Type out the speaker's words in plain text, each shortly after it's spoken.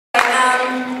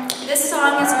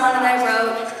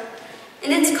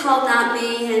called Not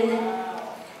Me, and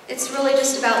it's really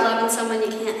just about loving someone you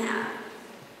can't have.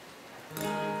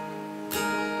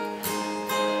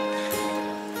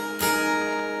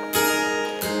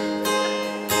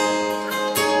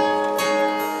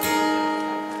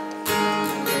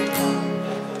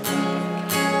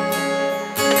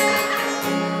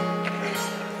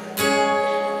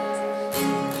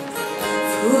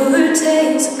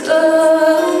 Days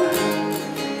ago,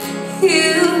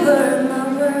 you were my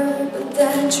world, but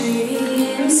that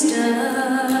dream's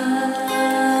done.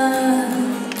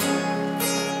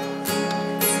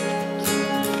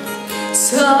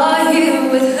 Saw you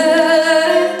with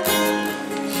her,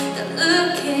 that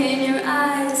look in your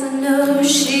eyes, I know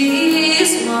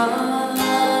she's mine.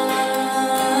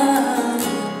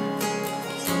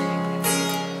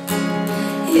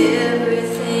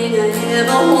 Everything I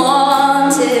ever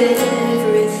wanted,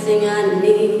 everything I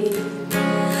need,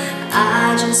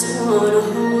 I just wanna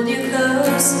hold you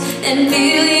close and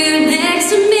feel you next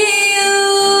to me.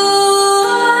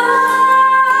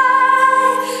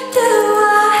 Why do I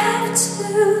have to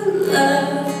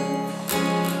love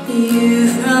you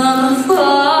from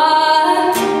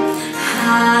afar,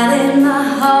 hide in my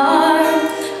heart?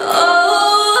 Oh,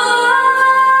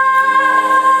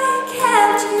 why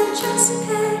can't you just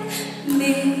pick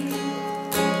me?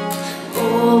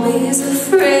 Always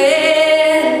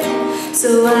afraid, so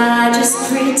I just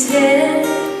pretend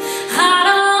I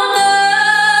don't know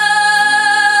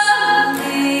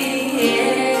the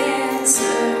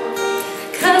answer,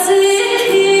 'cause it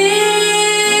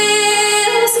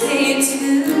kills me to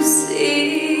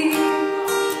see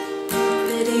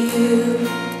that you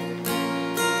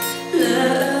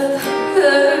love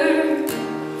her,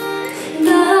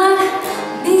 not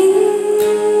me.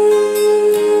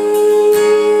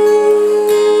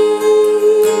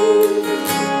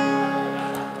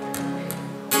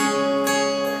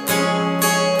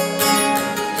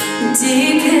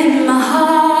 Deep in my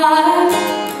heart,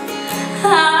 I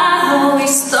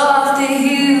always thought that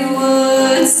you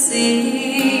would see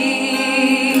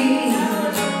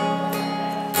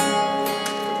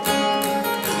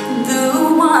the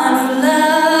one who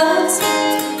loves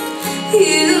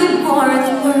you more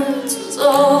than words was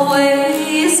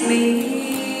always me.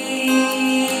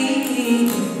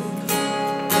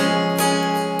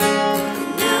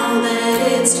 Now that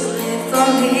it's too late for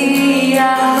me, I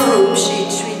hope she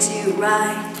treats you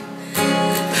right,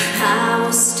 but I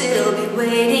will still be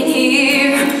waiting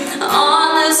here on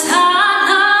this hotline.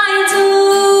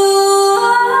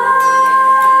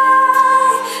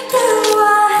 Why do I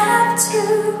have to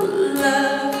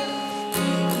love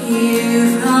you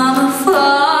from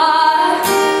afar,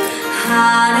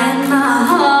 hide in my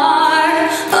heart?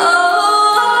 Oh,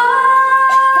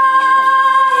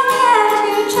 why can't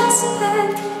you just let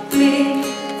me?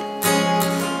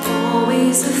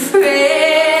 Always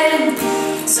afraid,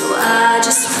 so I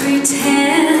just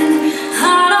pretend I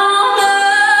don't know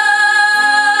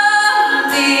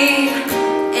the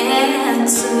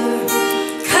answer,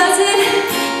 'cause it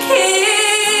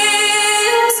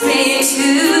kills me to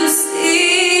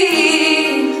see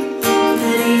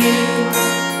that you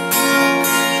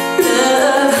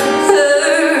love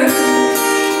her,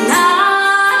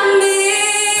 not me.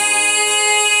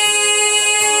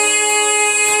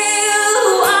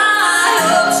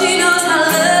 She knows how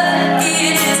lucky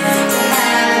it is to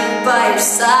have you by your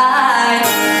side,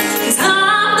 'cause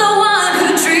I'm the one who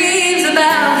dreams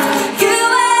about you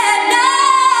at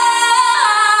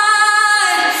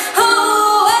night. Oh,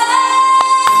 why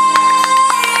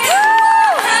do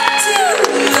I have to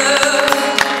love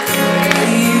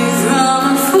you from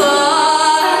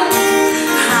afar,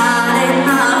 hide in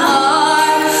my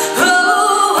heart? Oh,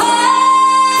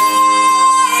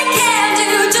 why can't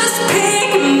you just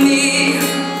pick me?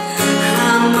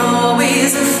 I'm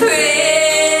always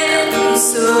afraid,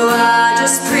 so I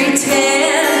just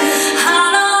pretend I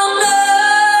don't know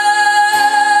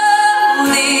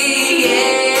the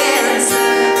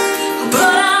answer,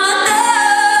 but I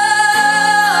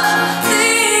know the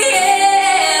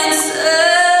answer,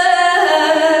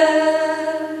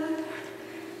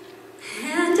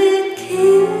 and it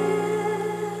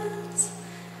kills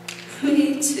me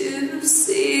to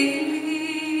see